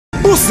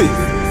Pussy.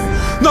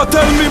 No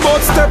tell me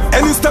about step.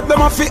 Any step them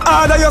have to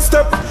harder your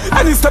step.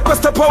 Any step a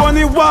step when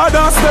he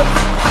water step.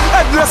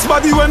 Headless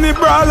body when he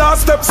brawler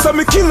step. So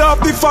me kill off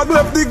the fag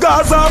left the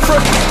Gaza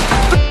front.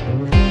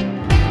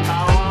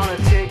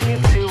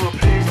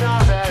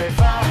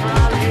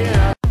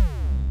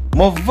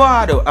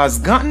 Mavado has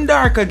gotten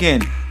dark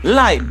again,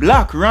 light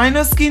black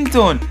rhino skin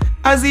tone,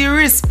 as he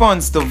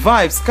responds to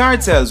Vybz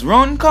Kartel's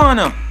Round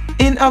Corner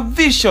in a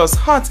vicious,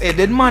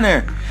 hot-headed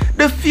manner.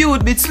 The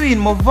feud between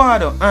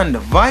Mavado and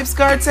Vybz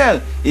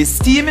Kartel is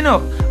steaming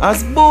up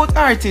as both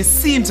artists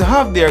seem to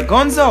have their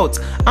guns out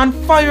and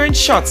firing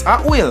shots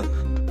at will.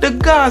 The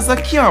Gaza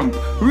camp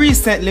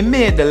recently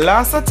made the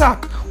last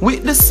attack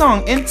with the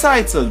song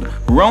entitled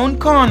Round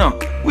Corner,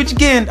 which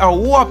gained a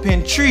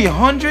whopping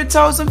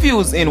 300,000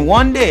 views in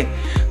one day.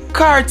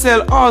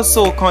 Kartel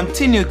also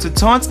continued to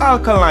taunt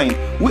Alkaline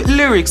with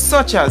lyrics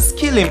such as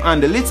Kill Him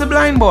and the Little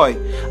Blind Boy.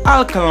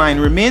 Alkaline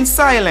remained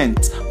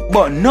silent,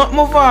 but not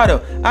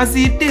Mavado, as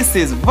he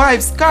disses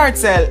Vybz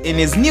Kartel in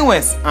his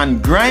newest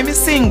and grimy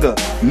single,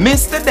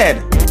 Mr.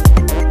 Dead.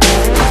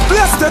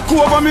 Let's take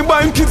over me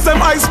buying kids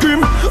them ice cream.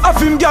 I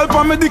film girl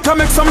for me dick and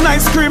make some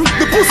nice cream.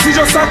 The pussy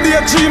just a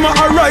daydream a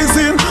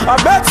rising. I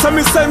bet some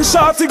me send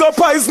shorty go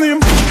poison him.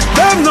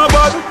 Them no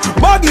bad,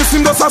 badness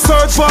him just a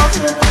search for.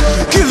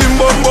 Kill him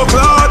bumbo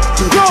clad,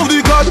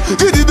 rowdy god.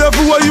 Give the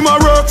devil what him a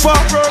work for.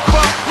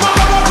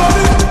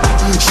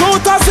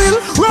 Shoot a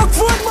seal, rock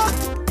foot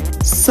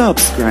man.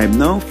 Subscribe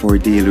now for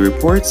daily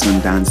reports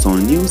on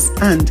dancehall news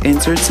and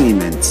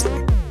entertainment.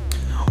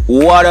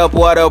 What up,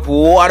 what up,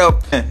 what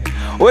up?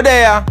 We're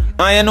there,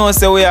 and you know,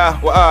 so we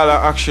all are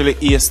actually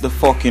ace the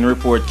fucking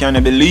report. Can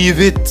you believe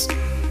it?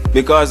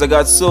 Because I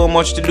got so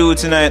much to do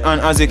tonight, and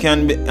as you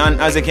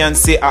can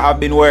see, I have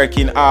been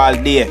working all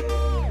day.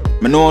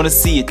 I know how to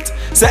see it.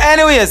 So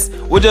anyways,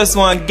 we just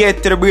want to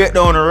get to the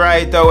breakdown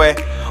right away.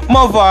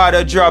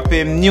 Mavado drop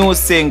him new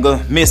single,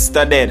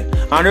 Mr. Dead.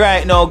 And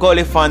right now,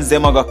 Gully fans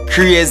them are go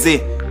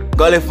crazy.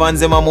 Gully fans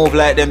them a move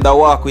like them that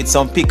walk with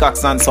some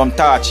pickaxe and some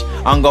torch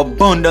and go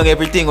burn down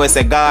everything we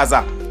say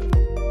Gaza.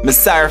 Me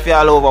sorry for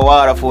all over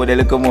water for the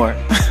little more.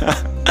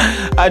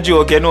 I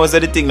joke, you know, so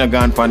the thing not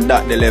gone from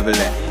that the level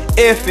there.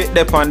 If it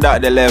dep on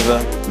that the level,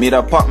 me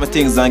da pack my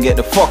things and get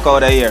the fuck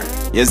out of here.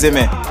 You see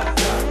me?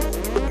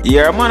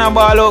 Yeah, man, a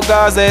ball out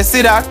Gaza, you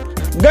see that?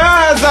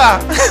 Gaza!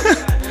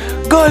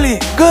 Gully,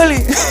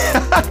 Gully!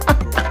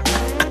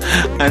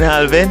 And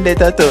I'll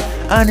vendetta too.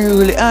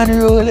 Unruly.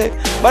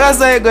 But that's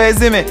how it goes, you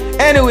see me?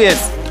 Anyways,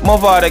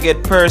 Mavado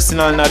get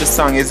personal in the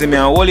song, you see me?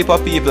 And a whole heap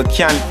of people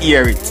can't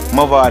hear it.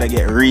 Mavado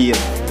get real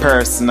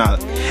personal.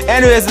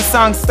 Anyways, the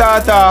song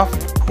start off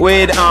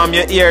with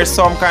you hear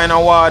some kind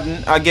of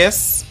warden, I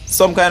guess.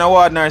 Some kind of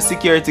warden or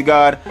security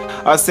guard.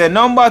 I said,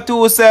 number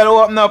 2 cell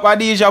open up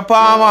Adija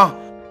Palmer.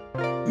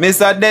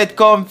 Mr. Dead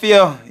come for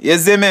you. You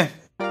see me?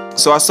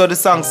 So I saw the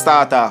song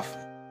start off.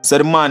 So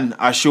the man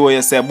I show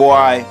you say, boy,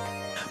 I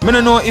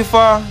don't know if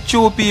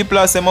two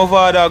people say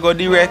Mavado go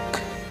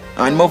direct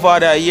and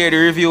Mavado hear the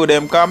review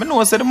them, because I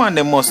know say the man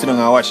them must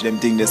watch them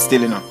thing they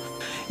still, you know.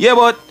 Yeah,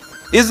 but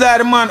is that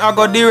the man I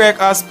go direct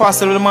as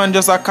possible? The man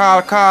just a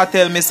call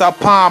Kartel Mr.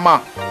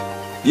 Palmer.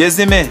 You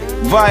see me?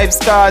 Vybz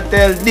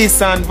Kartel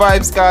this and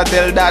Vybz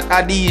Kartel that,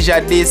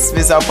 Adija this,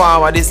 Mr.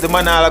 Palmer this. The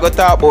man all I go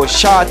talk about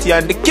Shorty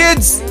and the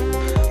kids.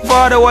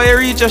 Father, why you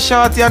reach a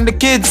Shorty and the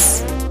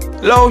kids?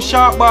 Low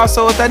sharp boss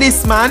out of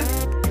this, man.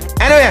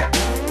 Anyway,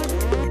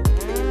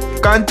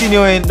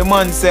 continuing, the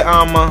man say,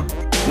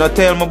 no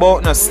tell me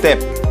about no step.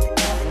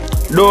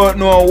 Don't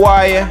know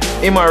why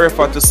him a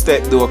refer to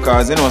step though,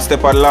 cause you know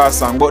step at the last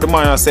song. But the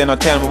man say no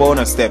tell me about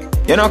no step.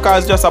 You know,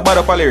 cause just a bad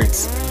up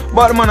lyrics.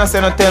 But the man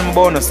say no tell me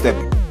about no step.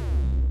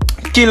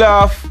 Kill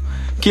off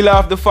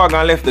the fog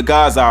and left the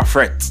Gaza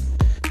fret.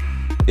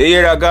 You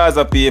hear that,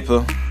 Gaza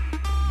people?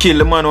 Kill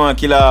the man who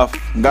kill off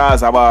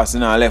Gaza boss, you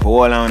know, left a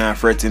whole on and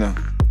fret, you know.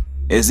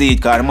 You see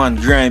it, cause the man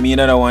grimy,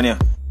 another one, yeah.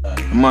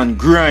 The man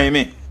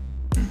grimy.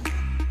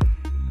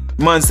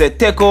 The man say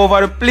take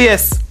over the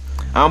place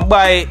and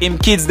buy him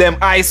kids them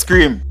ice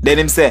cream. Then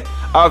him say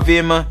have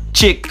him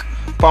chick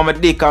for my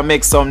dick and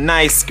make some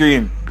nice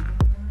cream.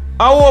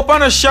 I hope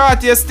on a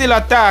shot you still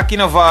attack, you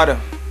know, Vado.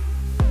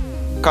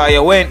 Cause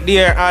you went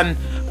there and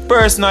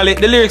personally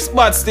the lyrics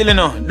bad still, you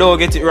know. Don't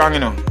get it wrong, you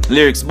know.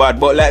 Lyrics bad,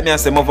 but like me I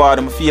say,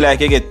 Mavado, I feel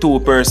like you get too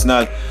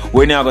personal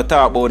when you go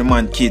talk about the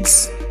man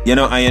kids. You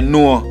know, and you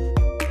know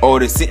how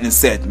they sit and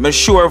set. I'm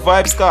sure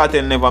Vybz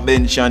Kartel never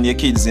mention your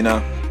kids, you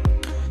know.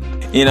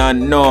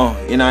 None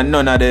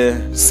of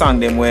the song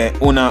them where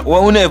we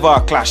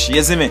never clash,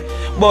 you see me?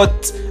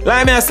 But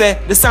like me I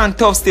say, the song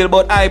tough still,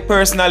 but I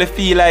personally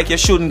feel like you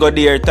shouldn't go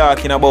there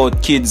talking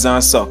about kids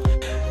and so.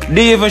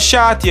 They even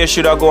short you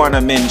should have go on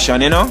a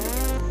mention, you know?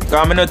 Cause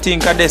I don't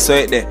think of this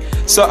right there.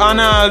 So on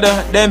all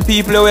them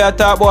people who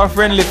talk about a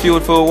friendly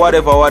feud for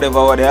whatever, all on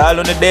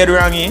the dead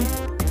wrong, eh?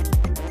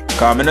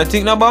 Cause I don't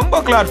think no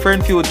bumbleclad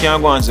friend feud can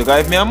go on. So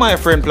if me and my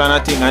friend plan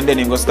a thing and then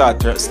him go start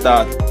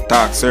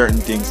talk certain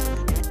things.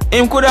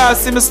 Him could have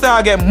seen me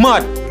start get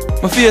mad.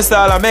 My face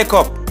all a make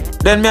up.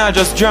 Then me I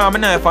just draw my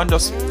knife and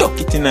just duck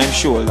it in his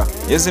shoulder.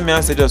 You see me,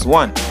 I say just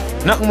one.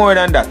 Not more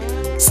than that.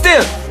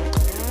 Still,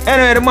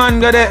 anyway, the man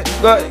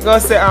go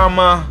say,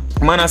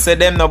 man, I say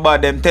them no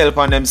bad, them tell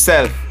upon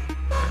themselves.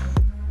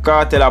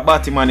 Kartel a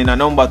Batty man in a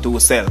number 2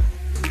 cell.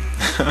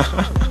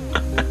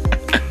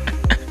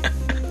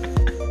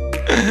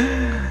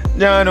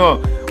 Yeah,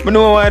 no. I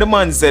know why the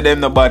man say them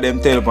no bad, them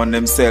tell upon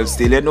themselves.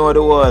 Still, you know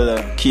the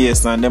whole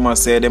case, and them a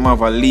say them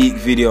have a leak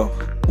video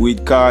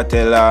with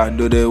Kartel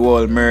do the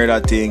whole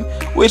murder thing,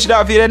 which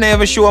that video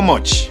never show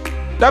much.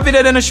 That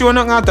video didn't show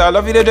nothing at all.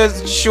 That video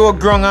just show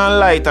grung and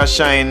light a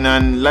shine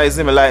and like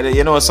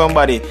you know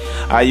somebody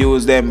I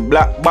use them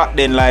back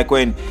then, like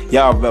when you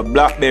have a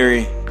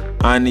BlackBerry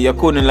and you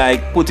couldn't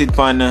like put it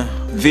on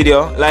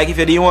video. Like if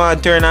you didn't want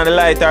to turn on the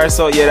light or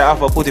so, you have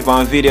to put it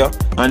on video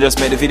and just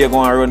make the video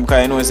go and run,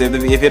 because you know so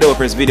if you don't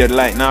press video, the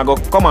light now go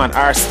come on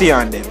or stay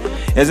on them.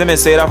 You see me,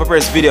 so you have to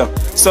press video.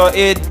 So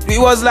it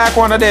was like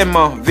one of them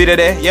video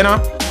there, you know,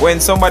 when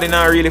somebody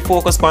not really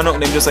focus on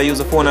nothing, them just use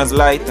the phone as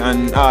light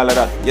and all of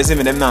that. You see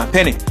me, them not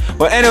penny.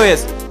 But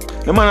anyways,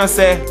 the man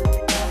say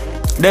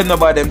them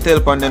about them tell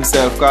upon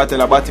themselves.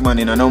 Kartel a Batty man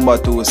in a number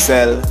 2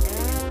 cell.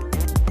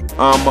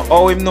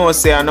 How him know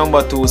say a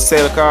number 2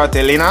 cell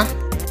Kartel inna?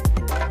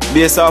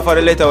 Based off of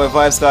the letter where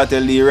Vybz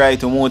Kartel they write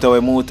to Muta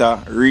where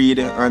Muta read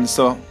and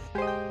so.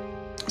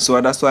 So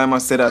that's why I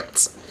must say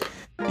that.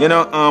 You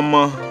know,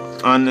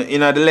 and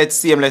in the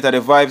same letter, the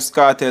Vybz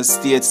Kartel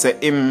states say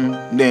him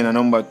then a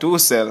number 2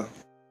 cell.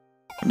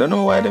 I don't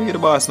know why they give the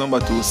boss number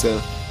 2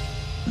 cell.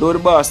 Though the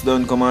boss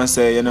don't come and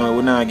say, you know,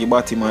 we not give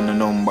Batty man the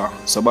number.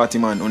 So Batty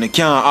man only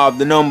can't have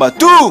the number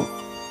 2.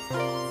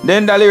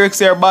 Then the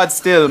lyrics are bad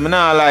still. Me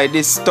not like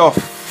this stuff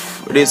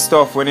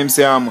when him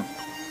say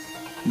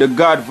the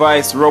God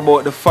vice, rub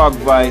out the fog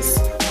vice.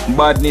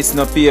 Badness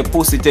no pay,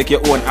 pussy take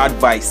your own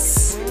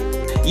advice.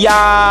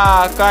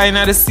 Yeah,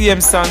 kinda the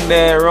same song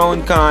there,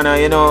 round corner,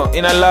 you know.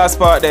 In the last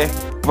part there,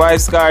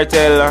 Vybz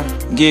Kartel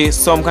give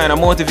some kind of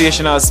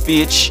motivational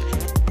speech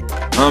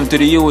to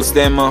the youths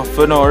them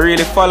for now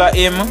really follow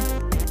him.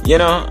 You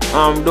know,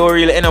 don't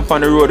really end up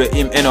on the road with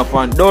him end up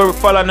on. Don't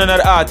follow none of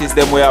the artists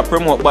them where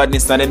promote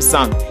badness and them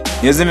song.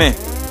 You see me?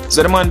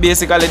 So the man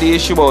basically the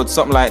issue about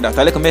something like that.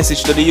 I like a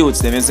message to the youths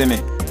them, you see me?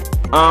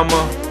 I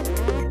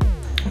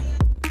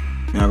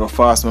go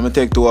fast, let me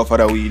take 2 off of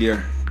the weed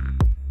here.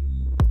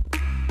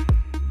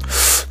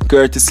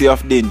 Courtesy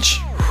of Dinch.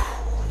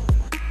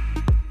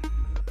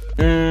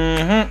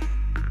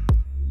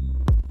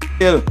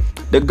 Still,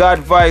 the God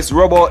vice,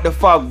 rub out the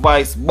fog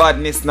vice,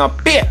 badness not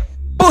pay.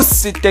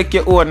 Pussy take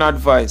your own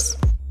advice.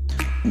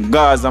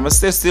 Guys, I'm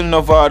still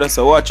Mavado,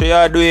 so what you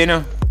are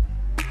doing?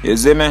 You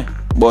see me?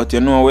 But you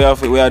know we have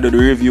to do the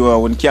review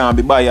and we can't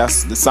be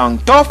biased. The song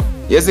tough.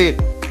 You see?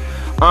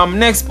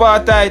 Next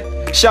part tight,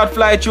 shot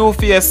fly through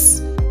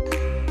face.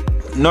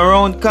 No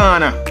round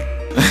corner.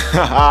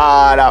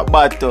 That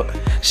bad too.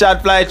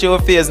 Shot fly through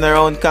face no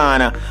round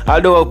corner.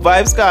 Although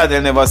Vybz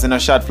Kartel never seen a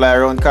shot fly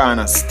round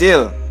corner.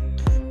 Still.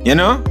 You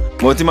know?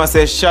 But he must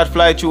say shot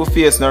fly through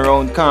face no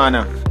round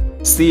corner.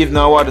 Steve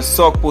now what the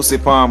suck pussy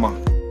palmer.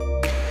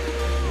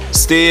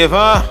 Steve,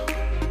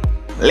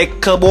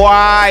 little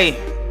boy.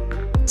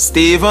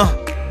 Steve,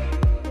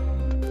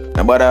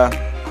 I better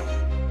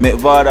make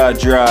Vada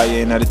draw you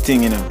in the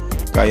thing, you know.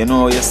 Cause you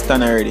know you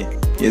stand already.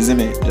 You see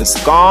me?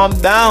 Just calm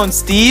down,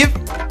 Steve.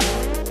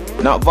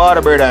 Not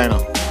Vada brother, you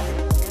know.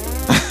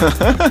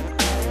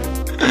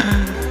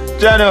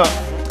 Jano.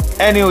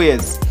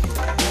 Anyways,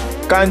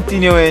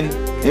 continuing.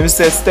 Him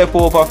say step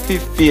over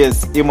 5th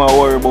face. Him a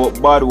worry about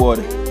bad word.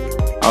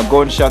 A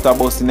gunshot a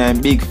bust in a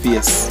big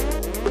face.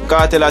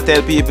 Kartel a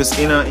tell people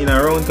in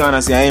a round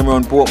corner say him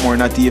run Portmore,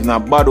 not even a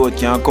bad word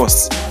can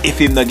cuss if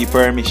him not give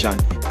permission.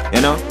 You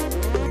know?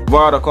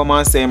 Vada come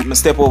and say him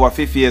step over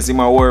 5th face,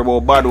 him a worry about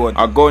bad word.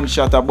 A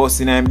gunshot a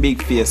bust in a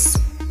big face.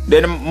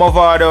 Then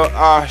Mavado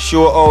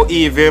show how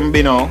evil him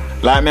be now.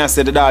 Like me I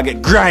said, the dog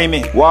get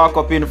grimy. Walk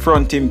up in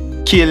front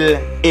him, kill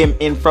him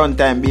in front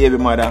of him baby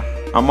mother.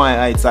 And my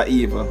heights are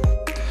evil.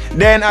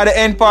 Then at the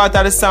end part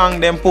of the song,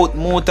 them put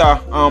Muta,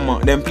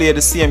 them play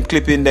the same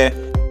clip in there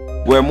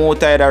where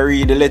Muta either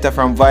read the letter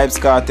from Vybz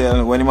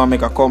Kartel when he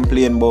make a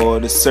complaint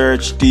about the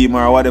search team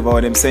or whatever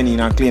them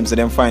sending and claims that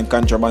them find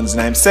contrabands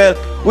in himself,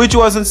 which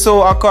wasn't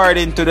so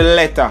according to the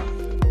letter.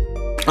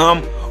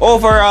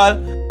 Overall,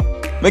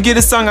 me give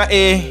the song a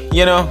A,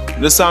 you know,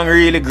 the song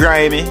really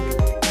grimy.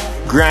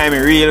 Grimy,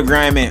 real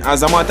grimy.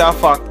 As a matter of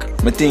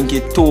fact, me think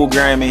it too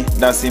grimy.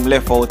 That's him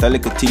left out a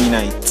little thing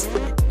night.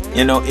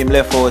 You know, him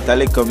left out a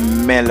little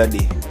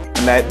melody.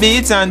 Like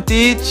beats and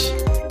teach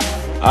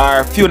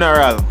or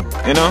funeral,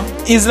 you know.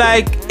 It's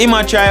like him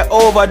a try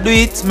overdo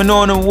it. Me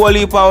know no whole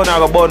heap of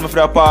go burn me for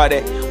the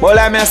party. But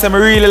like me I say, me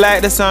really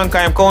like the song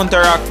cause him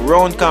counteract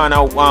round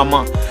corner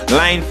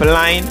line for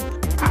line.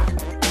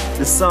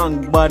 The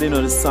song bad, you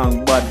know, the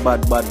song bad.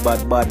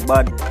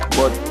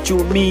 But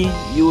to me,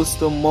 used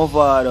to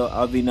Mavado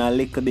having a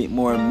little bit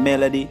more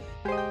melody,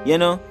 you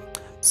know.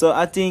 So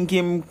I think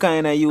him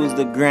kinda use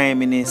the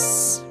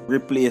griminess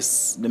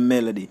replace the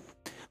melody,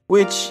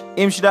 which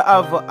him should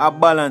have a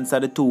balance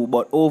of the two.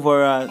 But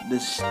overall,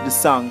 the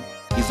song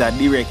is a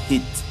direct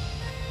hit.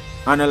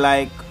 And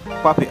like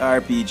Papi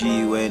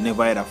RPG where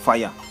never had a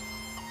fire.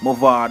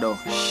 Mavado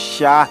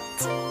shot.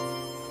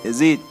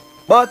 Is it?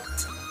 But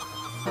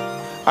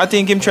I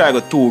think him try to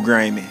go too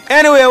grimy.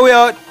 Anyway, we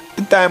out.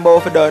 The time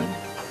both done.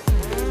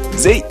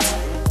 Zait.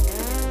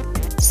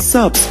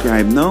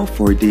 Subscribe now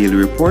for daily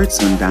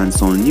reports on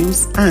dancehall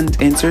news and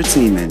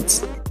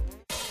entertainment.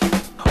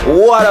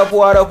 What up,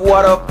 what up,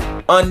 what up?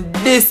 On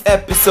this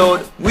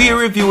episode, we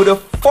review the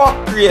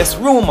fuckiest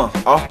rumor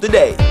of the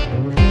day.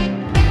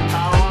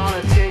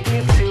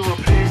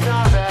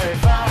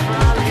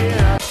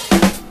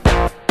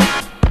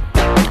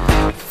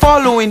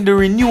 Following the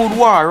renewed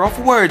war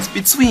of words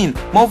between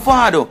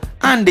Mavado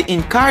and the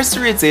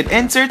incarcerated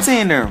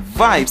entertainer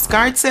Vybz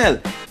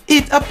Kartel,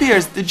 it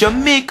appears the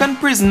Jamaican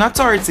prison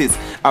authorities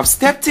have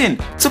stepped in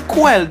to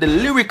quell the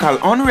lyrical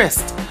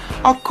unrest.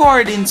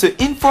 According to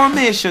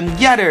information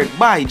gathered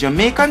by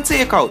Jamaican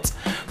Takeout,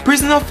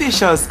 prison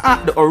officials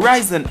at the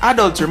Horizon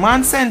Adult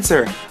Remand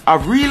Center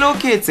have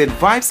relocated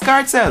Vybz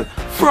Kartel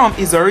from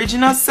his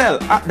original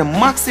cell at the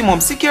maximum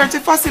security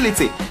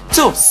facility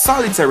to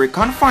solitary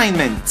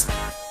confinement.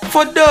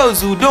 For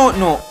those who don't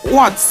know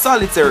what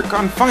solitary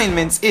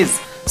confinement is,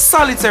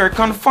 solitary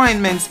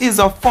confinement is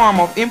a form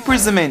of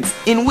imprisonment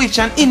in which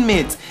an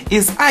inmate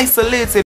is isolated